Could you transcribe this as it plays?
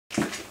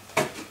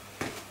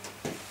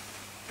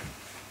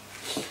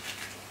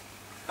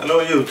Hello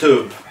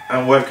YouTube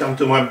and welcome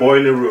to my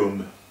boiler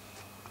room.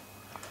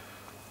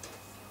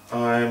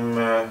 I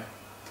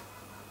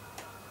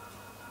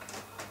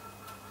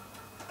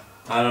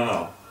don't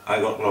know,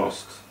 I got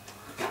lost.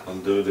 I'll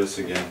do this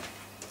again.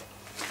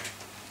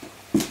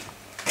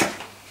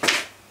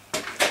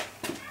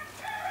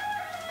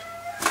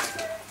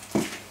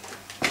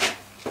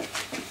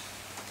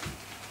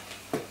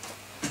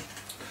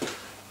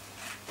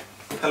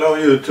 Hello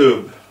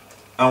YouTube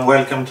and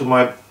welcome to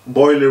my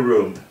boiler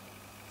room.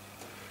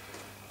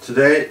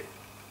 Today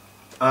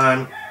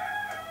I'm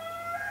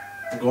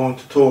going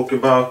to talk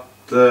about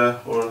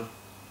or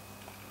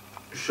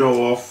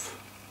show off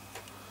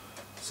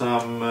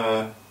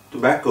some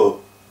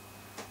tobacco.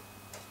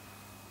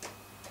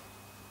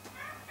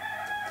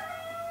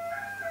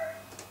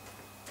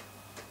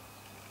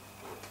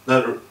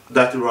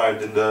 That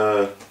arrived in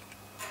the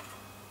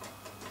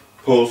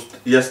post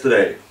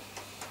yesterday.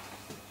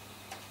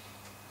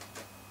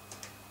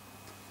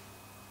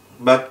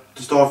 But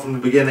to start from the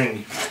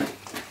beginning,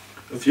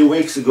 a few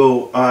weeks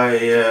ago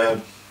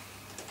I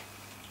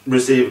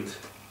received,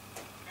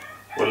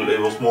 well, it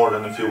was more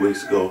than a few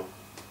weeks ago,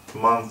 a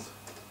month.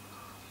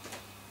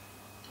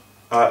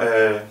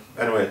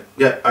 Anyway,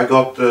 yeah, I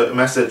got a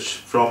message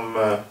from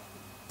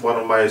one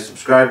of my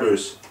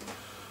subscribers,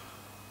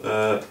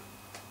 and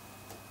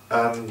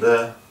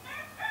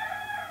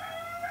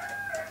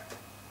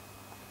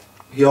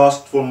he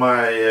asked for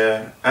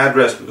my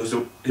address because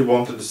he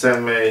wanted to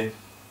send me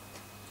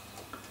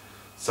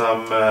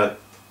some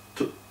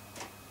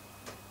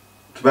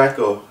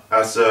tobacco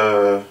as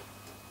a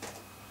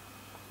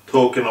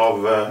token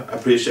of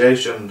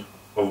appreciation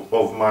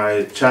of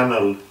my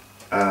channel,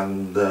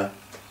 and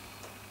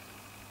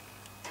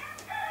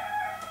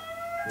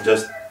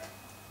just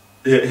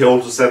he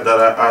also said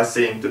that I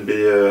seem to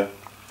be a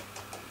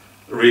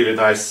really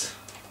nice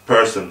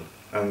person,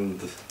 and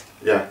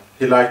yeah,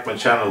 he liked my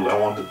channel. I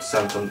wanted to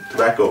send some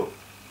tobacco,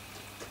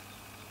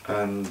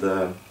 and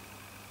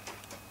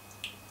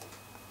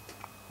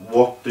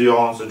what do you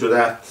answer to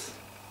that?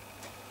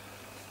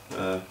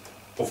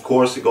 Of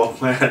course he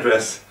got my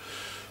address,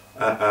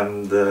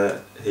 and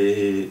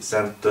he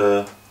sent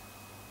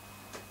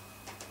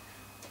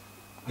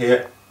he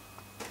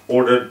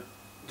ordered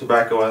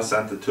tobacco and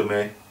sent it to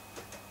me,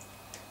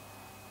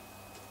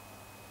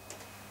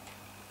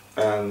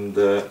 and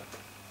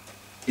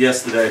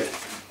yesterday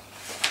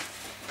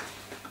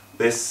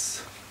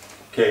this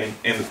came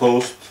in the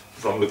post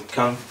from the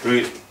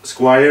country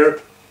squire.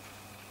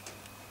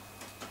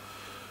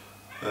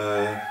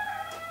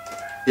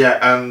 Yeah,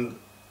 and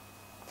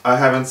I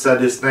haven't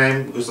said his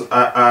name because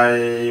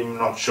I'm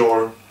not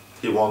sure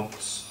he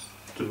wants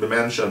to be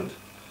mentioned.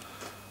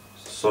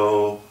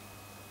 So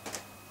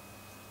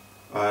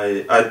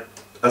I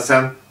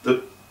sent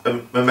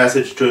a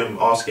message to him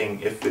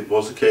asking if it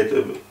was okay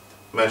to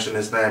mention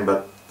his name,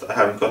 but I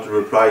haven't got a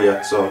reply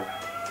yet, so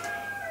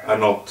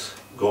I'm not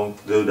going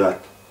to do that.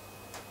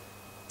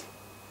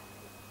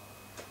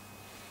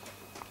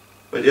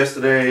 But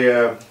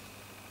yesterday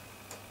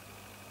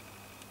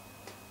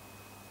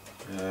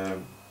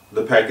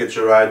the package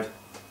arrived,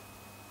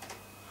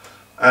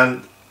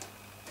 and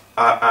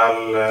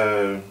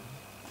I'll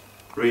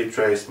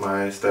retrace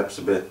my steps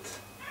a bit.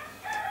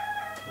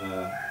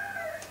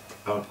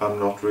 I'm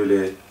not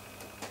really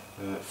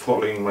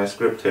following my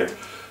script here.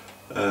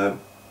 I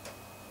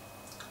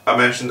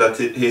mentioned that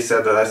he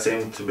said that I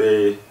seem to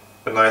be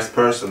a nice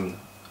person,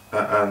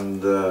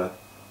 and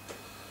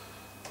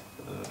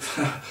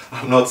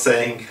I'm not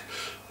saying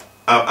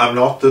I'm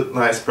not a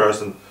nice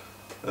person.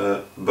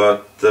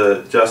 But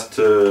just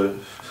to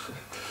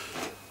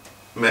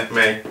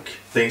make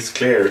things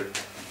clear,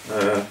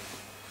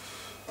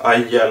 I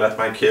yell at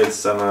my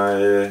kids and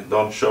I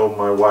don't show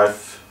my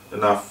wife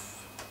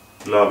enough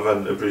love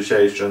and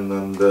appreciation,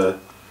 and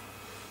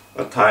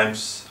at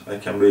times I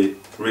can be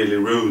really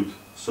rude,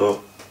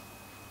 so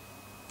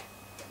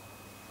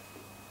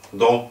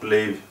don't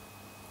believe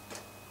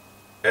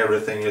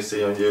everything you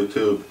see on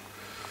YouTube.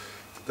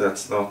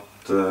 That's not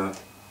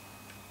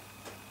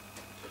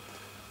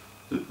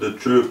the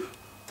true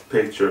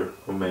picture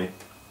of me.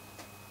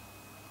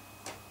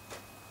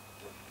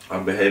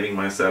 I'm behaving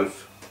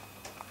myself.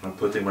 I'm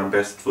putting my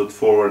best foot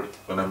forward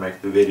when I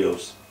make the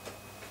videos.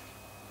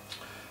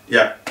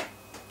 Yeah,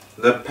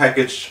 the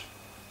package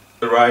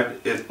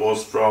arrived. It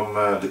was from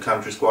the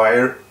country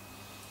squire,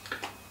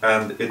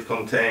 and it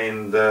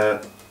contained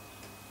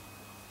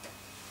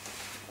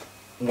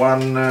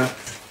one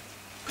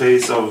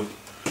piece of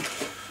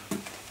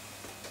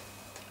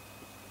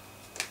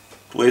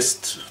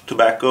twist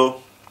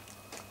tobacco,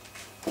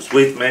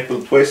 sweet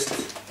maple twist,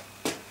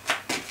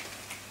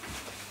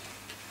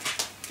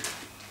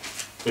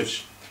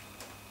 which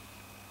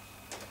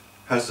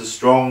has a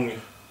strong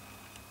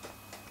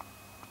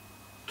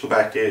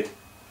tobacco-ish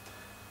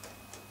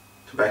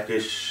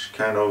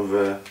kind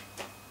of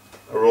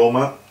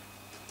aroma,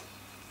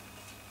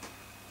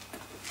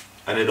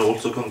 and it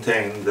also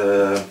contained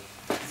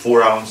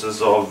 4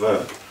 ounces of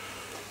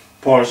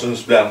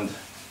Parsons blend,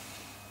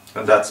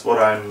 and that's what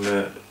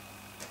I'm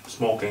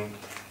smoking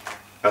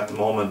at the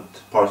moment,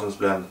 Parsons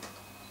blend.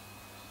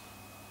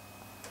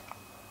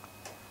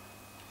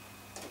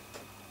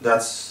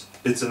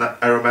 It's an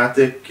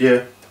aromatic.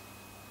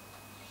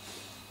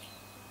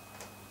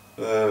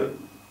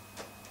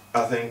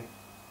 I think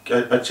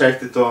I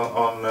checked it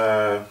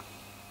on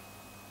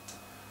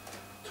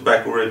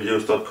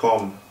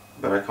tobaccoreviews.com,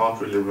 but I can't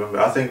really remember.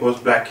 I think it was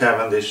Black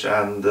Cavendish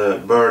and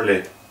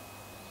Burley,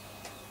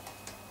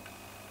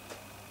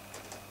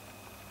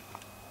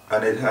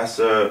 and it has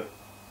a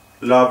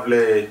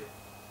lovely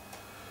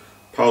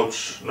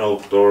pouch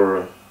note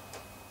or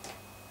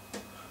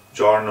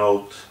jar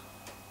note,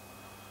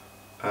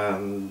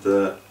 and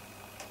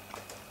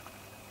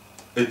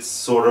it's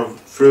sort of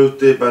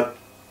fruity but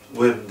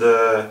with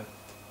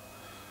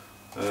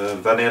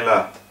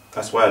vanilla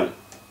as well.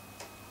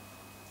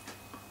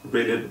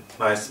 Really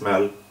nice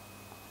smell.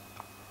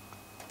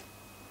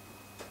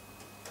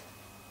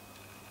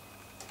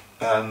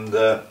 And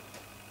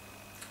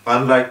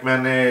unlike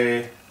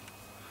many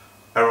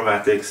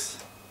aromatics,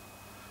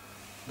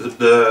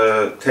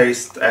 the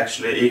taste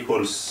actually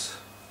equals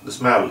the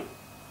smell.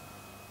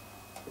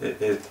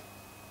 It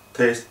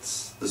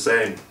tastes the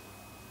same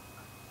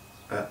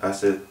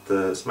as it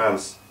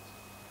smells.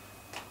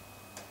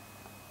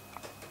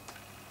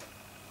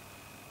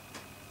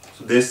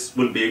 So this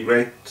will be a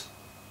great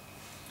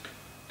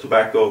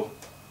tobacco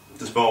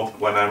to smoke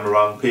when I'm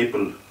around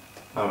people.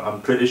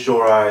 I'm pretty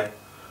sure I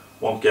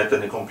won't get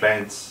any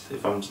complaints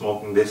if I'm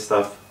smoking this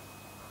stuff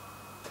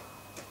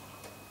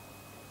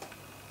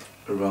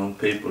around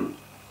people.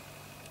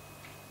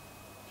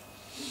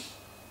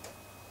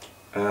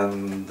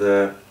 And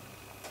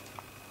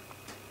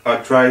I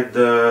tried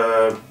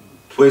the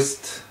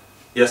twist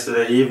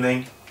yesterday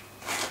evening.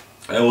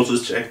 I also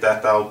checked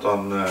that out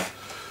on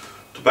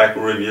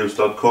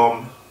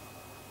tobaccoreviews.com,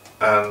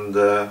 and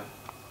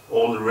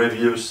all the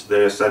reviews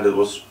there said it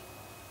was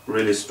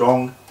really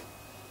strong.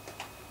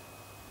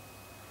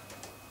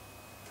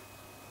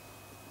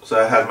 So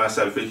I had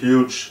myself a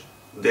huge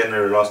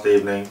dinner last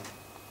evening,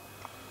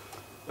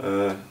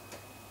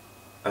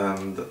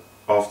 and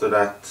after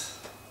that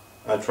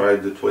I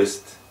tried the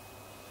twist,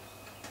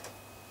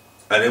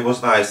 and it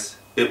was nice.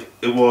 It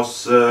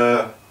was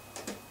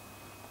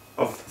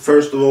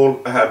first of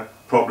all, I had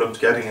problems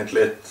getting it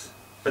lit.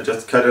 I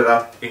just cut it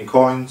up in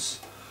coins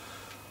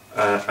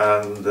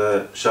and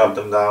shoved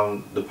them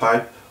down the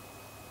pipe,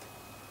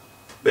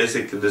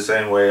 basically the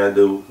same way I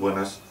do when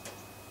I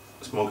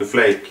smoke a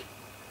flake,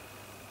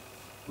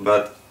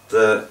 but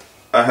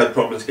I had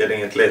problems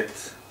getting it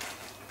lit,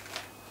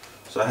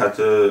 so I had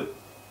to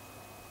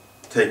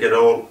take it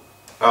all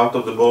out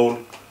of the bowl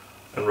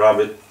and rub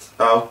it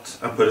out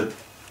and put it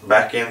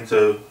back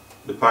into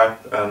the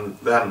pipe, and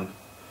then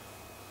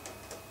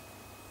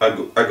I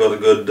got a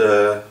good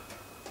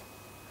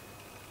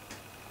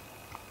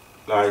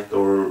light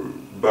or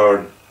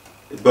burn.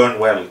 It burned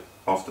well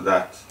after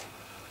that,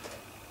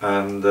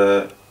 and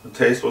the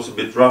taste was a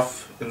bit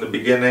rough in the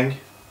beginning,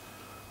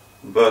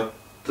 but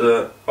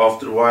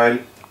after a while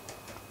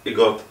it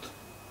got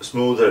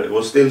smoother. It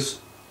was still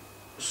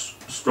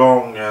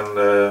strong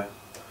and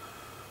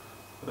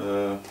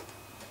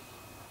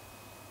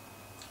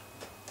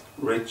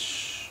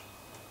rich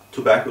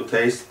tobacco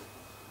taste.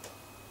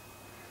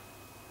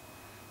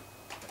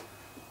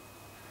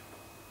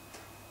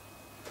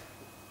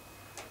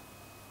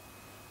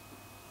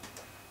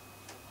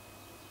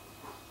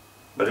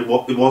 But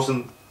it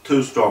wasn't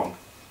too strong.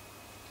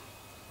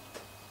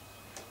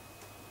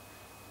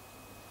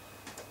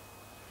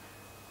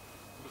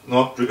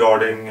 Not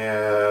regarding,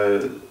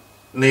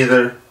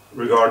 neither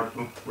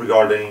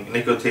regarding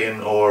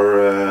nicotine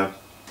or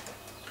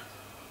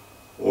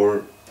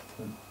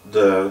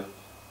the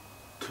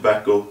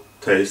tobacco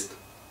taste.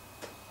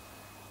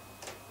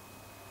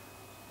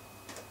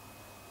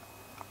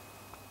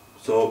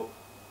 So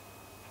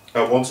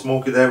I won't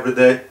smoke it every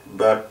day,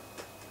 but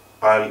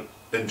I'll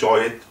enjoy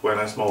it when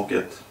I smoke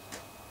it.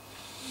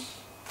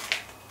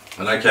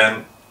 And I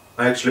can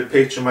actually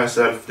picture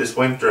myself this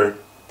winter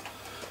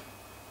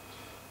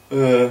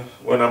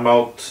when I'm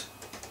out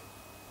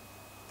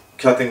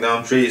cutting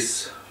down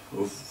trees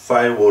with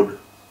firewood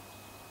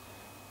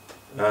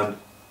and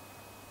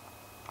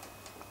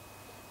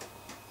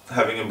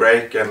having a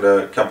break and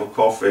a cup of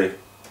coffee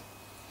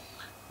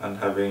and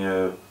having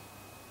a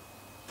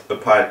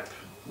pipe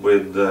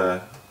with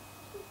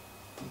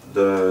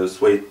the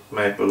sweet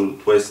maple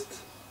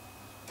twist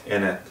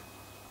in it.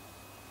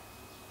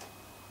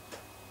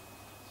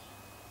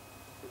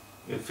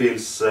 It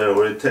feels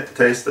or it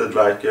tasted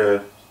like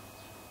a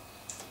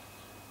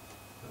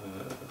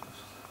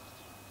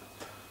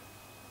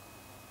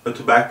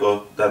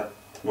tobacco that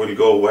will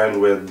go well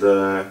with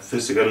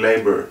physical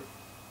labor.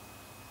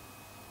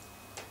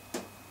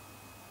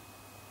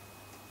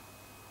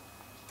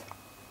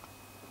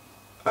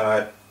 And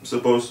I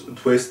suppose a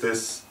twist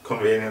is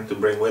convenient to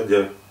bring with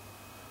you.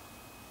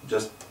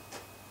 Just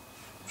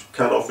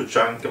cut off a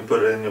chunk and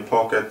put it in your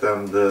pocket,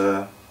 and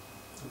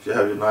if you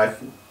have your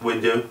knife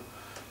with you,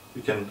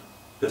 you can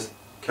just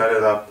cut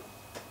it up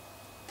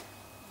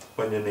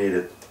when you need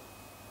it.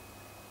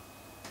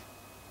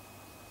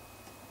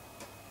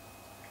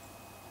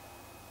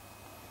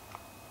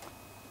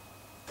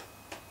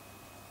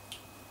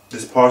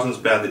 Parsons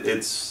blend,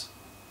 it's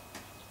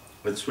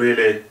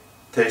really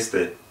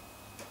tasty,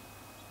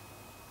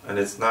 and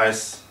it's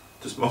nice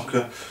to smoke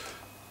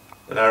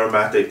an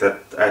aromatic that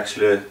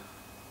actually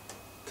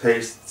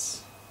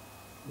tastes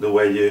the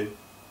way you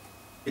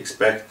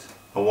expect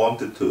and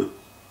want it to.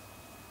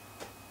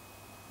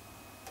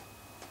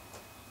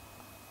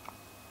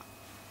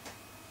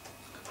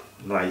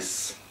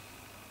 Nice.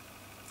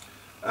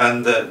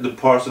 And the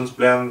Parsons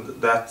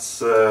blend,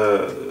 that's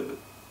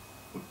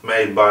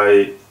made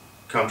by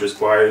country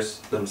squires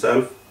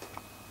themselves.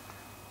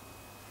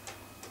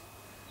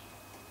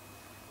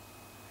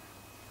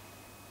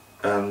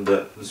 And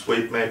the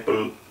sweet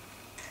maple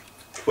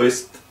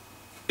twist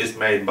is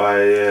made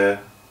by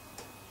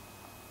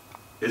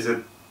it's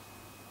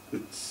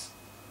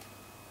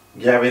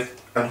Gavith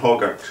and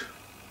Hogarth.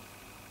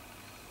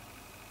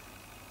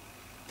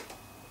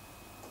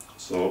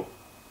 So,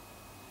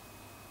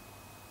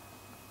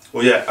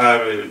 oh yeah,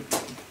 I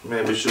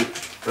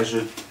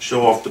should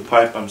show off the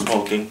pipe I'm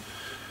smoking.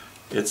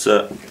 It's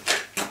a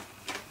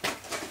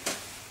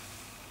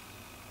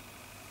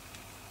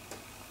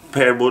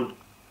pear wood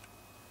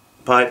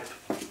pipe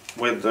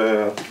with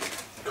a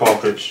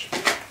cartridge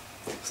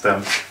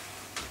stem,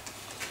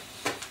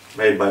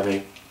 made by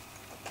me.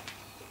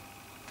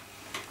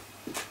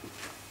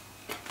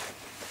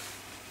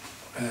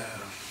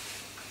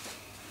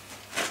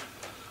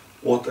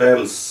 What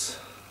else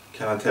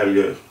can I tell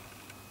you?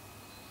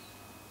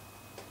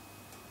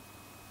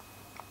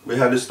 We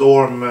had a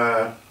storm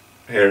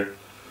here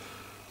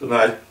the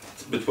night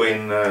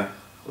between.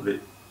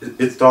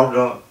 It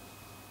started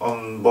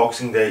on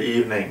Boxing Day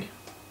evening,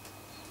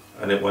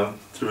 and it went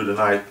through the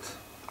night,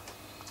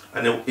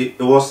 and it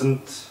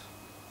wasn't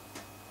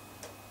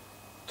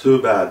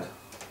too bad.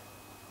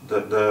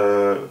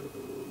 The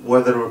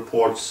weather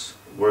reports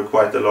were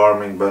quite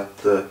alarming, but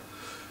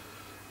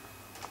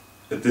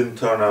it didn't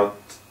turn out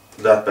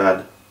that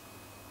bad.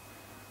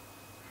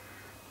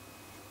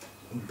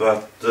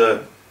 But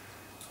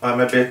I'm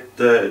a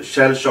bit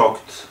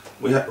shell-shocked.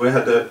 We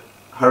had a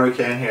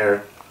hurricane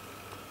here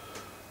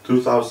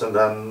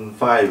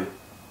 2005,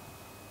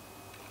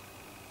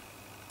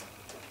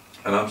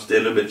 and I'm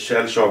still a bit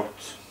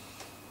shell-shocked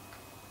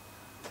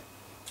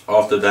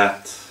after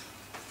that.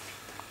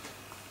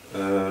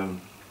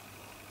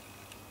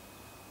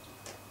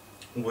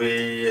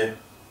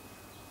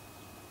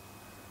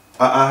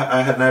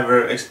 I had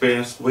never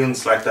experienced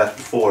winds like that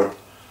before,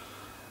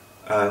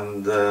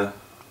 and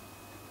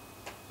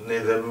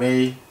neither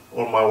me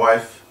or my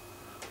wife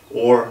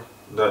or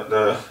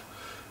the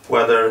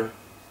weather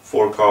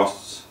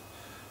forecasts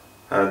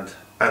had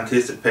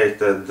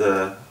anticipated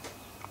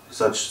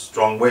such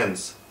strong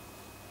winds.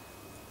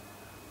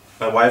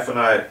 My wife and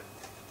I,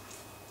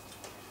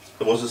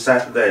 it was a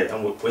Saturday,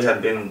 and we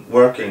had been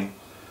working.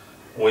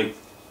 We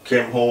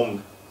came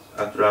home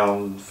at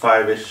around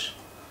 5ish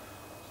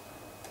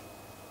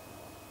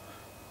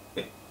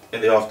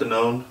in the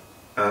afternoon,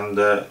 and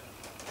it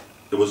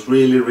was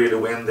really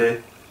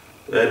windy.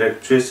 The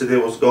electricity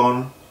was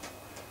gone.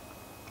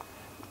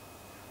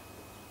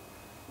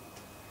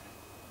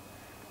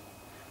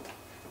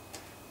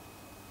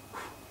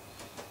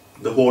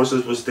 The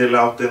horses were still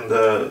out in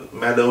the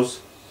meadows,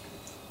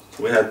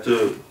 so we had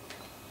to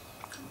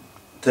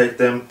take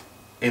them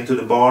into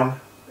the barn,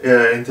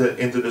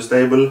 into the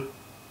stable,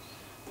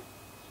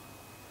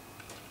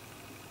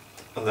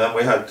 and then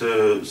we had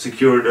to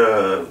secure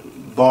the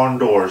barn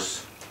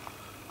doors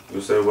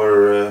because they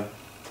were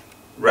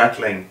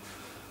rattling.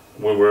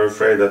 We were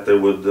afraid that they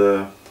would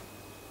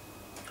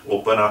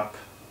open up,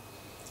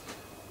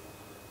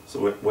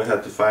 so we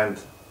had to find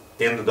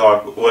in the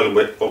dark.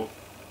 Well,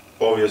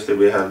 obviously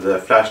we had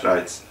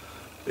flashlights.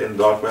 In the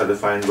dark we had to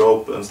find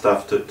rope and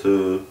stuff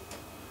to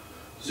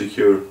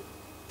secure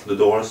the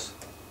doors,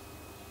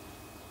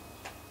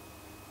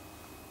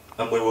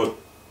 and we were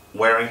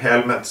wearing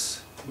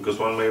helmets because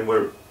when we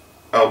were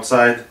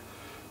outside,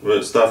 there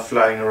was stuff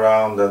flying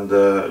around, and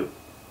the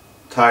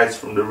tiles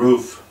from the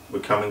roof were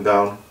coming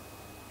down,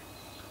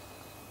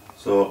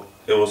 so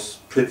it was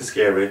pretty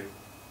scary.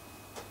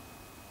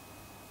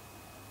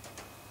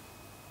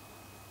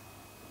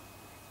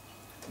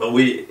 But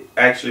we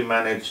actually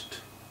managed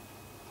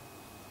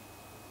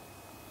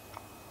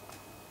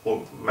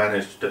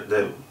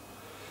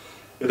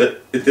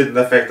it didn't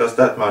affect us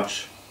that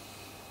much.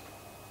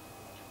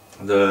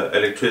 The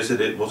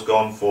electricity was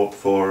gone for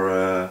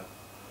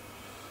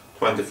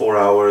 24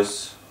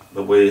 hours,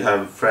 but we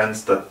have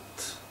friends that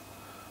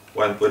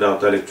went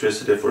without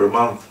electricity for a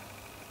month.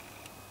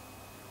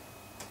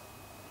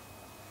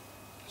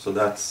 So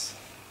that's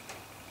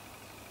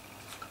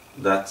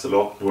a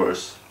lot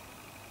worse.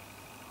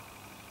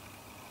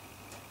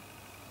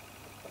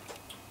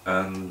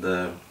 And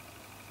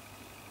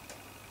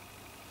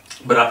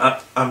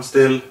but I'm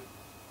still,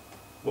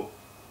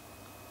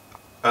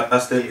 I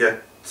still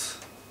get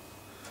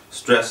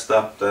stressed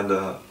up and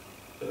a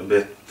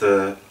bit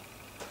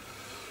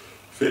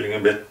feeling a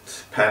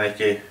bit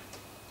panicky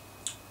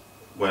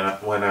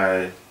when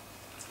I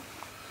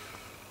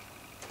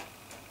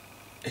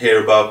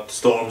hear about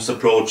storms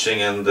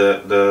approaching and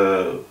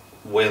the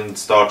wind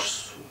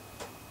starts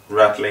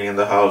rattling in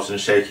the house and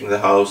shaking the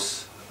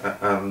house,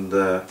 and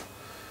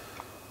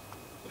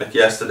like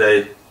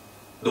yesterday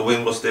the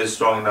wind was still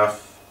strong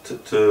enough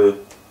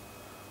to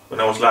when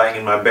I was lying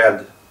in my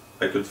bed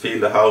I could feel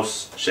the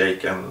house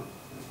shake, and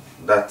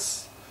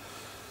that's,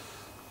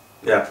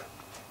 yeah,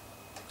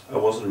 I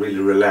wasn't really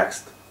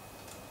relaxed.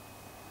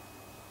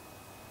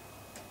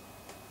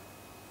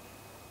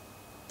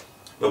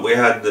 But we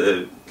had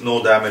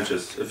no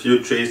damages. A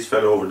few trees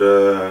fell over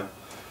the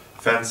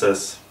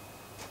fences,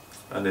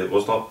 and it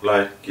was not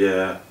like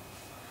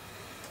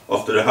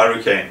after the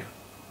hurricane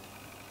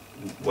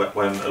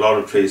when a lot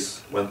of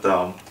trees went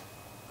down.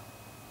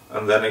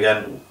 And then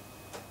again,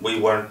 we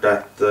weren't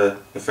that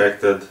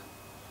affected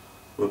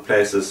with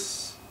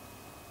places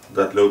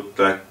that looked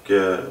like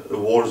a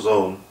war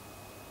zone,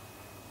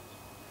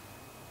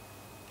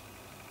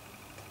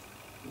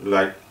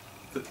 like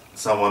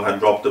someone had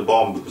dropped a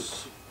bomb,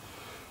 because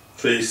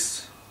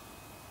trees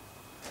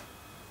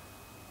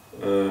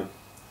were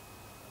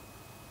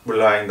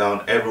lying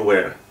down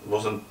everywhere. It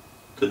wasn't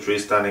the tree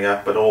standing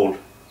up at all.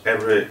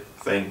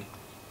 Everything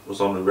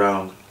was on the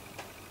ground.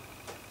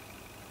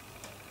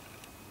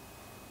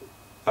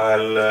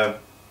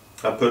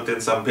 I'll put in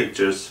some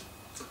pictures,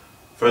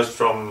 first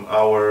from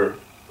our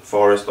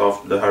forest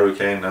after the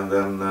hurricane, and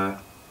then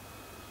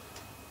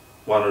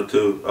one or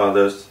two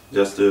others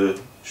just to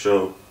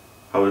show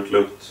how it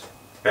looked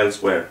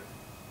elsewhere.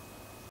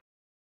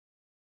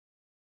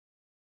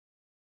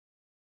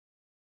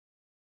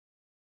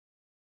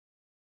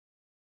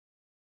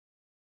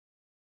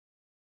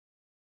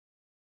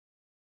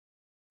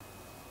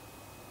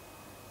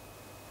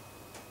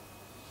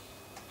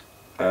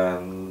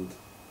 And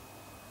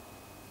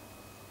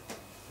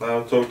now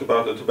I've talked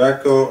about the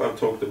tobacco, I've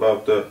talked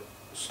about the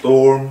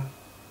storm.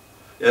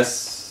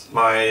 Yes,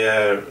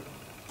 my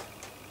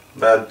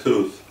bad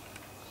tooth.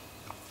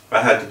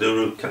 I had to do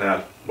root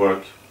canal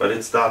work, but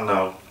it's done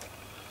now,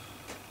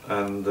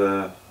 and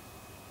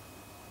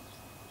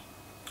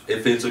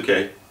it feels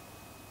okay.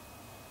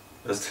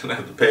 I still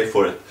have to pay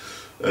for it.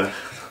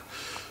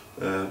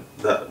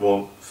 That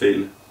won't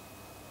feel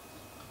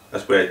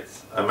as great.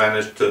 I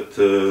managed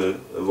to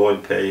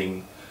avoid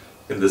paying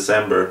in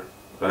December.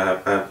 I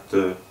have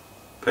to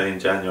pay in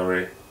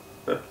January,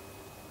 but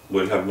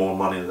we'll have more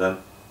money then.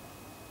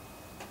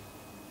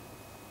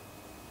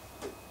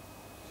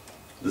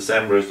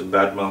 December is a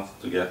bad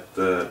month to get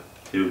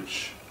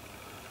huge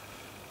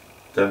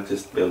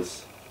dentist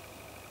bills.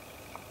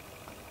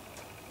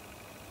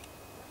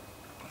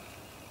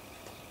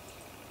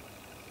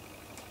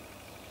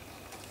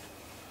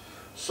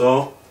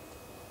 So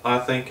I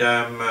think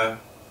I'm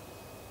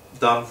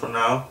done for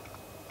now.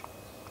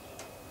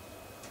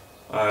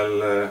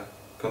 I'll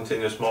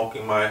continue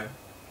smoking my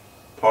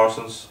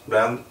Parsons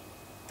blend.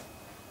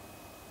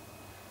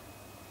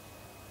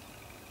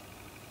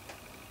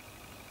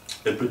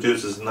 It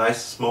produces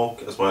nice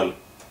smoke as well.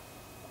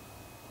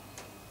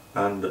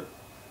 And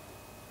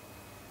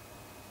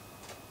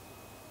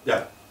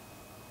yeah,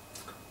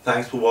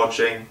 thanks for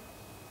watching.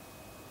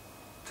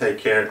 Take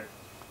care.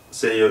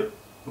 See you.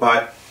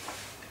 Bye.